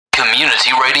Community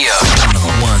Radio.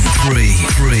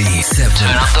 1337.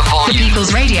 Turn up the volume. The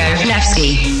People's Radio,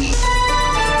 Nevsky.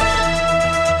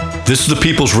 This is the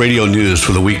People's Radio News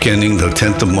for the week ending the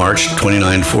 10th of March,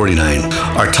 2949.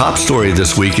 Our top story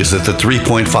this week is that the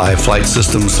 3.5 flight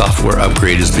system software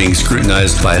upgrade is being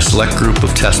scrutinized by a select group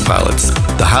of test pilots.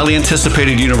 The highly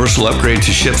anticipated universal upgrade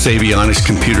to ship's avionics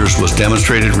computers was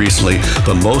demonstrated recently,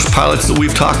 but most pilots that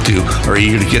we've talked to are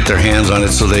eager to get their hands on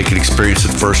it so they can experience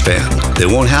it firsthand. They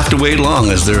won't have to wait long,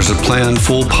 as there's a planned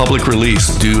full public release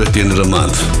due at the end of the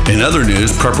month. In other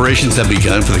news, preparations have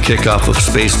begun for the kickoff of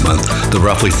Space Month, the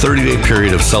roughly 30-day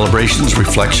period of celebrations,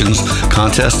 reflections,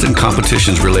 contests, and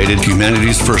competitions related to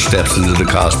humanity's first steps into the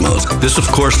cosmos. This, of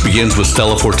course, begins with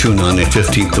Stella Fortuna on the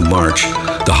 15th of March,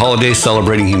 the holiday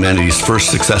celebrating humanity's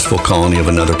first successful colony of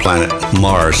another planet,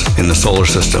 Mars, in the solar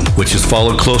system, which is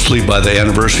followed closely by the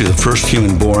anniversary of the first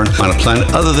human born on a planet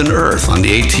other than Earth on the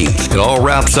 18th. It all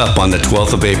wraps up on the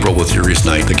 12th of April with Yuri's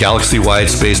Night, the galaxy-wide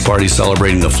space party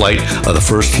celebrating the flight of the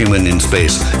first human in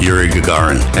space, Yuri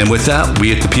Gagarin. And with that,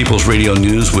 we at the People's Radio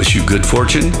News wish you good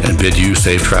fortune and bid you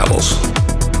safe travels.